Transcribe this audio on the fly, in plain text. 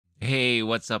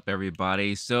what's up,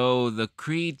 everybody? So, the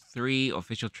Creed 3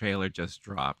 official trailer just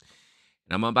dropped,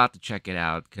 and I'm about to check it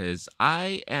out because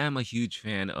I am a huge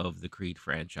fan of the Creed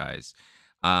franchise.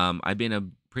 I've been a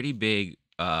pretty big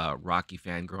Rocky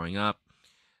fan growing up.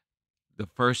 The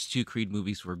first two Creed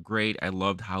movies were great. I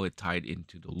loved how it tied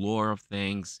into the lore of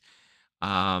things.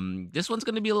 This one's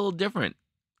going to be a little different.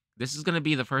 This is going to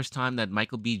be the first time that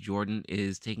Michael B. Jordan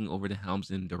is taking over the helms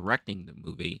and directing the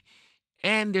movie.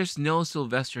 And there's no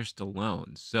Sylvester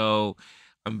Stallone. So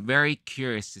I'm very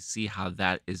curious to see how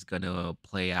that is going to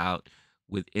play out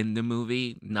within the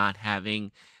movie, not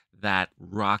having that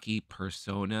Rocky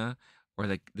persona or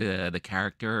the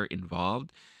character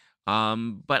involved.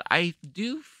 But I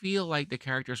do feel like the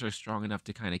characters are strong enough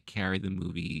to kind of carry the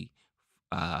movie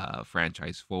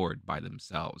franchise forward by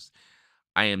themselves.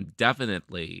 I am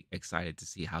definitely excited to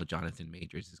see how Jonathan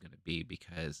Majors is going to be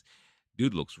because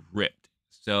dude looks ripped.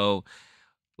 So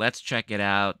let's check it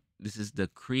out. This is the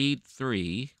Creed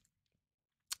 3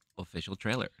 official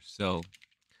trailer. So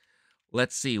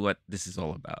let's see what this is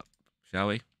all about, shall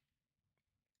we? I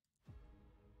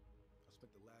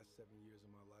spent the last 7 years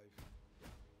of my life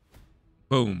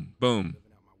Boom, boom.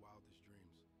 living out my wildest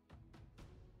dreams.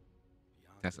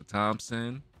 Beyond Tessa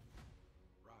Thompson.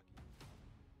 Rocky.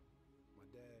 My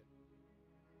dad.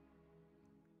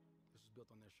 This was built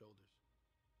on their shoulders.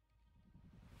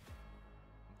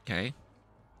 Okay.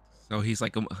 So he's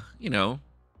like a,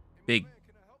 big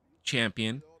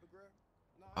champion.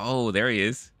 Oh, there he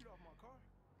is. Get off my car.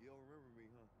 You don't remember me,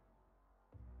 huh?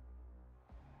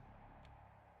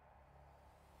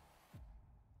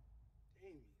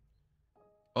 Damien.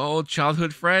 Oh,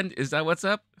 childhood friend. Is that what's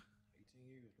up? 18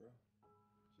 years, bro.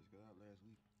 Just got out last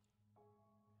week.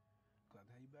 Glad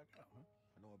to have you back out, huh?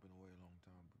 I know I've been away a long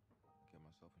time, but get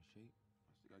myself in shape.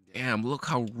 I still got gas. Damn, look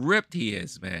how ripped he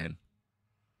is, man.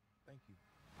 Thank you.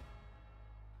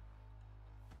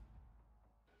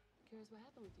 Curious what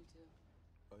happened with you two.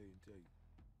 Oh, he didn't tell you.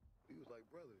 We was like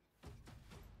brothers.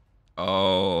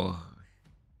 Oh,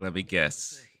 let me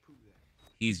guess. Prove that.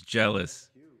 He's jealous.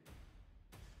 You.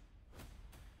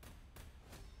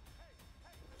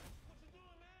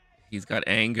 He's got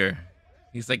anger.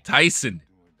 He's like Tyson.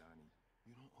 Doing, Donnie.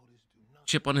 You don't owe this dude nothing.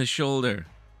 Chip on his shoulder.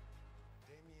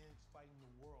 Damien's fighting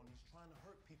the world and he's trying to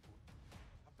hurt people.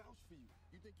 I vouch for you.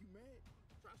 You think you mad?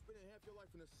 Try spending half your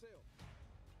life in a cell.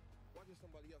 Watching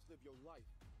somebody else live your life.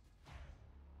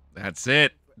 That's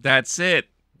it. That's it.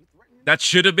 That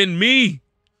should have been me.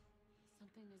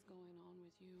 Something is going on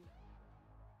with you.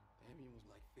 Damien was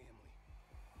like family.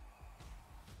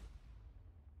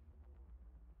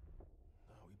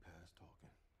 Now we past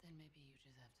talking. Then maybe you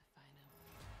just have to find him.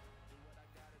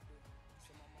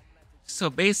 So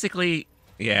basically,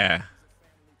 yeah.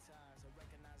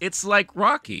 It's like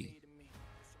Rocky.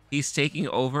 He's taking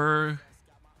over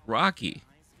Rocky,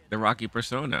 the Rocky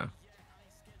persona.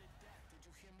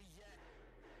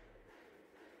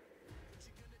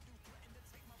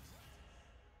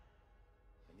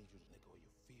 I need you to let go of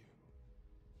your fear.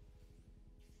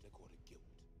 Let go of the guilt.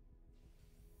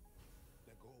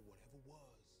 Let go of whatever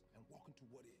was and walk into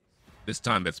what is. This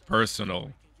time it's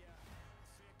personal.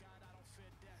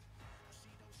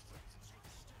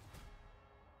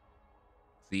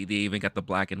 See, they even got the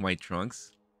black and white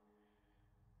trunks.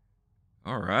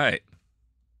 All right.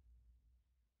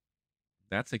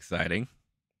 That's exciting.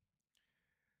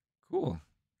 Cool.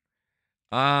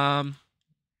 Thoughts.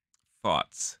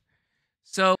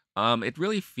 So, it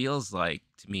really feels like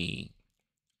to me,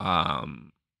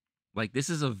 like this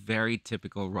is a very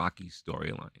typical Rocky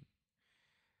storyline.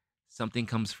 Something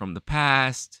comes from the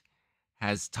past,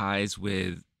 has ties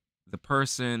with the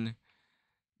person.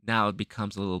 Now it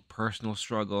becomes a little personal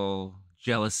struggle,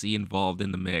 jealousy involved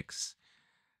in the mix.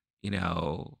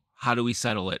 How do we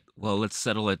settle it? Well, let's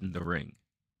settle it in the ring,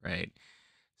 right?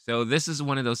 So this is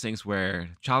one of those things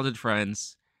where childhood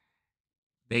friends,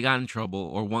 they got in trouble,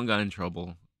 or one got in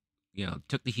trouble,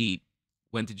 took the heat,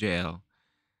 went to jail.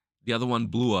 The other one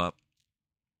blew up.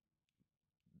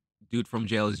 Dude from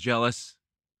jail is jealous,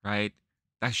 right?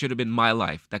 That should have been my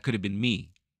life. That could have been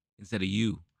me instead of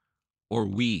you or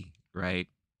we, right?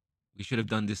 We should have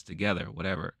done this together,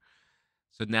 whatever.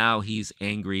 So now he's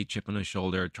angry, chip on his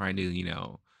shoulder, trying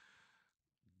to,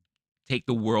 take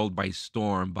the world by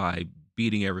storm by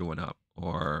beating everyone up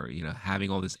or, having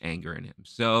all this anger in him.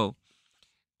 So,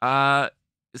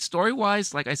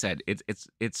 story-wise, like I said,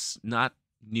 it's not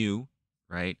new,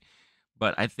 right?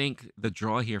 But I think the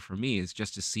draw here for me is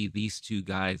just to see these two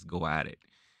guys go at it.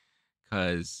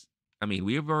 Because, I mean,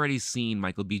 we've already seen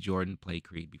Michael B. Jordan play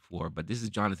Creed before, but this is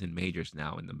Jonathan Majors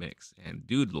now in the mix. And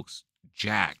dude looks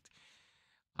jacked.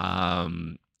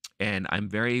 and I'm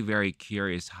very, very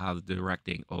curious how the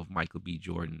directing of Michael B.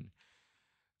 Jordan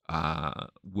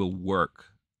will work,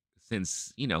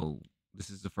 since this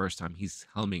is the first time he's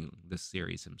helming this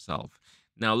series himself.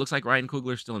 Now it looks like Ryan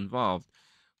Coogler's still involved,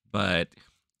 but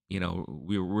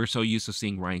we're so used to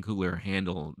seeing Ryan Coogler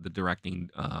handle the directing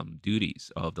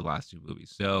duties of the last two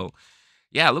movies. So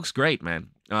yeah, it looks great, man.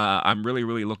 I'm really,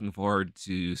 really looking forward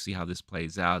to see how this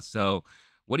plays out. So,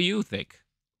 what do you think?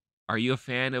 Are you a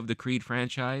fan of the Creed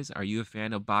franchise? Are you a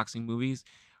fan of boxing movies?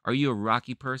 Are you a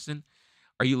Rocky person?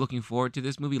 Are you looking forward to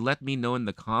this movie? Let me know in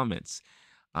the comments.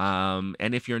 And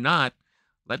if you're not,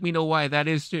 let me know why that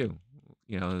is too.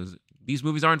 These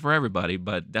movies aren't for everybody,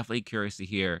 but definitely curious to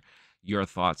hear your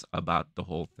thoughts about the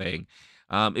whole thing.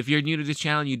 If you're new to this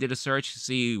channel and you did a search to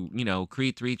see,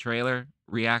 Creed 3 trailer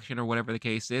reaction or whatever the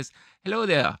case is, hello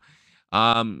there.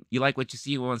 You like what you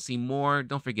see, you want to see more?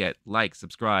 Don't forget, like,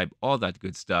 subscribe, all that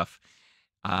good stuff.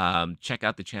 Check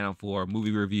out the channel for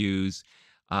movie reviews,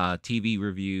 TV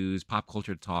reviews, pop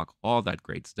culture talk, all that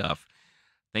great stuff.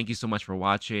 Thank you so much for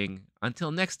watching.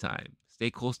 Until next time,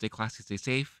 stay cool, stay classy, stay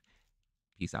safe.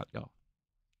 Peace out, y'all.